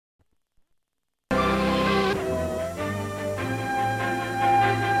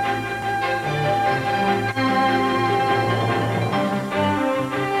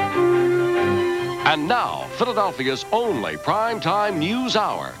And now, Philadelphia's only primetime news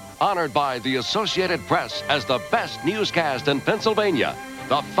hour, honored by the Associated Press as the best newscast in Pennsylvania,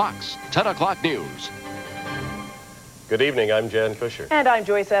 the Fox 10 o'clock news. Good evening, I'm Jan Fisher. And I'm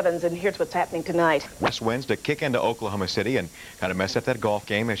Joyce Evans, and here's what's happening tonight. West winds to kick into Oklahoma City and kind of mess up that golf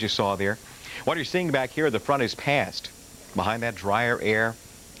game, as you saw there. What you're seeing back here, the front is past. Behind that, drier air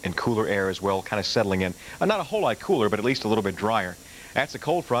and cooler air as well, kind of settling in. Not a whole lot cooler, but at least a little bit drier. That's the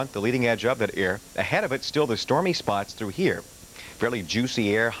cold front, the leading edge of that air. Ahead of it, still the stormy spots through here. Fairly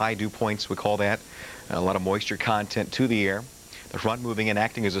juicy air, high dew points, we call that. A lot of moisture content to the air. The front moving in,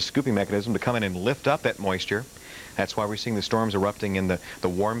 acting as a scooping mechanism to come in and lift up that moisture. That's why we're seeing the storms erupting in the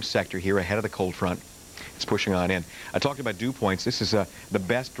warm sector here ahead of the cold front. It's pushing on in. I talked about dew points. This is the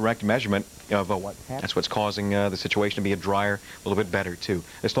best direct measurement of what happens. That's what's causing the situation to be a drier, a little bit better, too.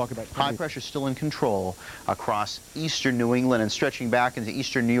 Let's talk about... High pressure still in control across eastern New England and stretching back into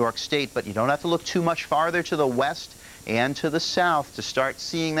eastern New York State, but you don't have to look too much farther to the west and to the south to start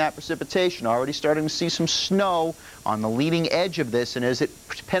seeing that precipitation. Already starting to see some snow on the leading edge of this, and as it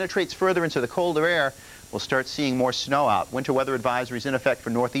penetrates further into the colder air, we'll start seeing more snow out. Winter weather advisories in effect for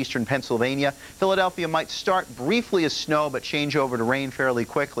northeastern Pennsylvania. Philadelphia might start briefly as snow, but change over to rain fairly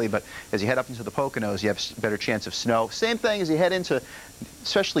quickly. But as you head up into the Poconos, you have a better chance of snow. Same thing as you head into,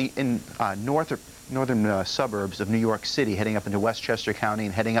 especially in northern suburbs of New York City, heading up into Westchester County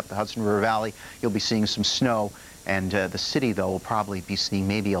and heading up the Hudson River Valley, you'll be seeing some snow. And the city, though, will probably be seeing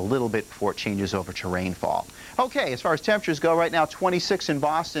maybe a little bit before it changes over to rainfall. Okay, as far as temperatures go, right now 26 in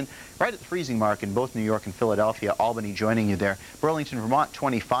Boston, right at the freezing mark in both New York and Philadelphia. Albany joining you there. Burlington, Vermont,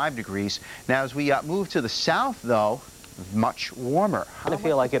 25 degrees. Now, as we move to the south, though, much warmer. Going to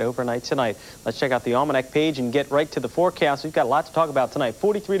feel like it overnight tonight. Let's check out the almanac page and get right to the forecast. We've got a lot to talk about tonight.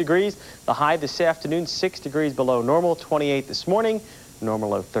 43 degrees, the high this afternoon, 6 degrees below normal, 28 this morning. Normal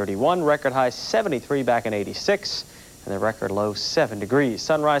low 31, record high 73 back in 86, and the record low 7 degrees.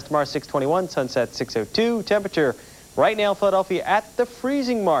 Sunrise tomorrow 6:21, sunset 6:02. Temperature right now Philadelphia at the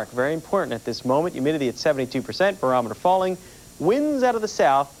freezing mark. Very important at this moment. Humidity at 72%, barometer falling. Winds out of the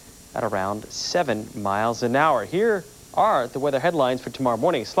south at around 7 miles an hour. Here are the weather headlines for tomorrow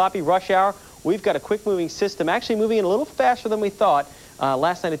morning. Sloppy rush hour. We've got a quick moving system, actually moving in a little faster than we thought.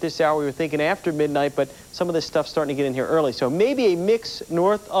 Last night at this hour we were thinking after midnight, but some of this stuff's starting to get in here early. So maybe a mix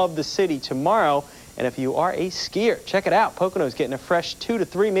north of the city tomorrow. And if you are a skier, check it out. Pocono's getting a fresh 2 to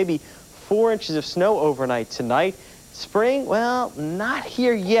 3, maybe 4 inches of snow overnight tonight. Spring, well, not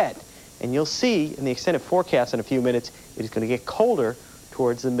here yet. And you'll see in the extended forecast in a few minutes, it is going to get colder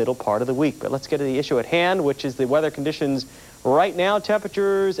towards the middle part of the week. But let's get to the issue at hand, which is the weather conditions right now.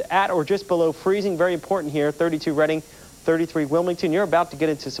 Temperatures at or just below freezing. Very important here. 32 Reading, 33 Wilmington. You're about to get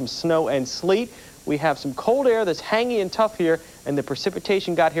into some snow and sleet. We have some cold air that's hanging and tough here, and the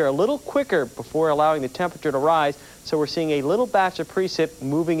precipitation got here a little quicker before allowing the temperature to rise, so we're seeing a little batch of precip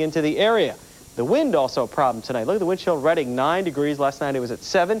moving into the area. The wind also a problem tonight. Look at the wind chill. Reading 9 degrees. Last night it was at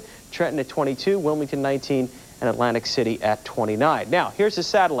 7. Trenton at 22. Wilmington 19. And Atlantic City at 29. Now, here's the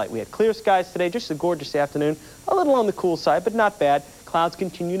satellite. We had clear skies today, just a gorgeous afternoon. A little on the cool side, but not bad. Clouds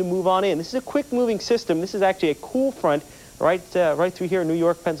continue to move on in. This is a quick moving system. This is actually a cool front right through here in New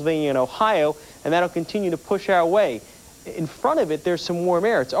York, Pennsylvania, and Ohio, and that'll continue to push our way. In front of it, there's some warm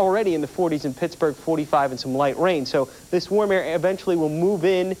air. It's already in the 40s in Pittsburgh, 45, and some light rain. So this warm air eventually will move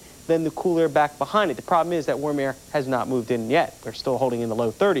in, then the cool air back behind it. The problem is that warm air has not moved in yet. We're still holding in the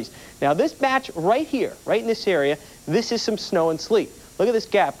low 30s. Now, this batch right here, right in this area, this is some snow and sleet. Look at this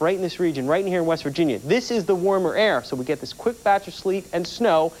gap right in this region, right in here in West Virginia. This is the warmer air. So we get this quick batch of sleet and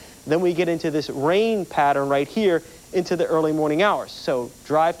snow. Then we get into this rain pattern right here into the early morning hours. So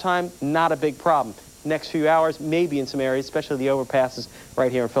drive time, not a big problem. Next few hours, maybe in some areas, especially the overpasses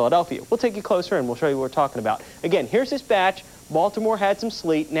right here in Philadelphia. We'll take you closer and we'll show you what we're talking about. Again, here's this batch. Baltimore had some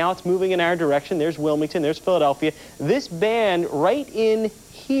sleet. Now it's moving in our direction. There's Wilmington. There's Philadelphia. This band right in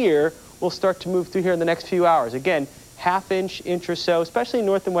here will start to move through here in the next few hours. Again, half-inch or so, especially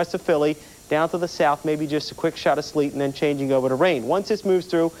north and west of Philly. Down to the south, maybe just a quick shot of sleet and then changing over to rain. Once this moves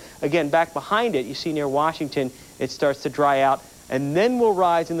through, again, back behind it, you see near Washington, it starts to dry out, and then we'll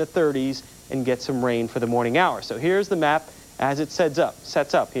rise in the 30s and get some rain for the morning hours. So here's the map as it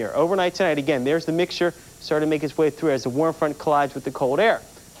sets up here. Overnight tonight, again, there's the mixture starting to make its way through as the warm front collides with the cold air.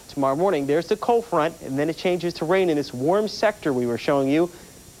 Tomorrow morning, there's the cold front, and then it changes to rain in this warm sector we were showing you.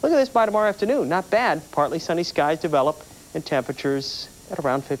 Look at this by tomorrow afternoon. Not bad. Partly sunny skies develop and temperatures at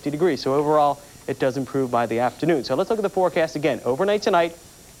around 50 degrees. So overall, it does improve by the afternoon. So let's look at the forecast again. Overnight tonight,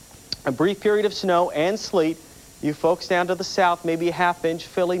 a brief period of snow and sleet. You folks down to the south, maybe a half inch.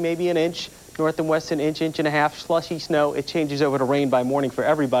 Philly, maybe an inch. North and west, an inch, inch and a half. Slushy snow. It changes over to rain by morning for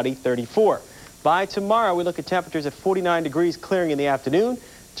everybody, 34. By tomorrow, we look at temperatures at 49 degrees, clearing in the afternoon.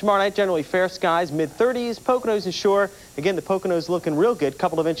 Tomorrow night, generally fair skies, mid-30s. Poconos and shore. Again, the Poconos looking real good.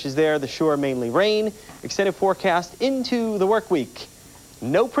 Couple of inches there. The shore mainly rain. Extended forecast into the work week.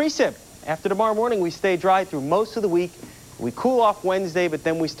 No precip. After tomorrow morning, we stay dry through most of the week. We cool off Wednesday, but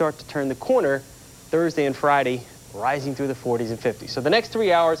then we start to turn the corner Thursday and Friday, rising through the 40s and 50s. So the next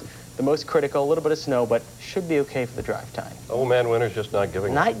 3 hours, the most critical. A little bit of snow, but should be okay for the drive time. Old man winter's just not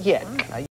giving up. Not yet.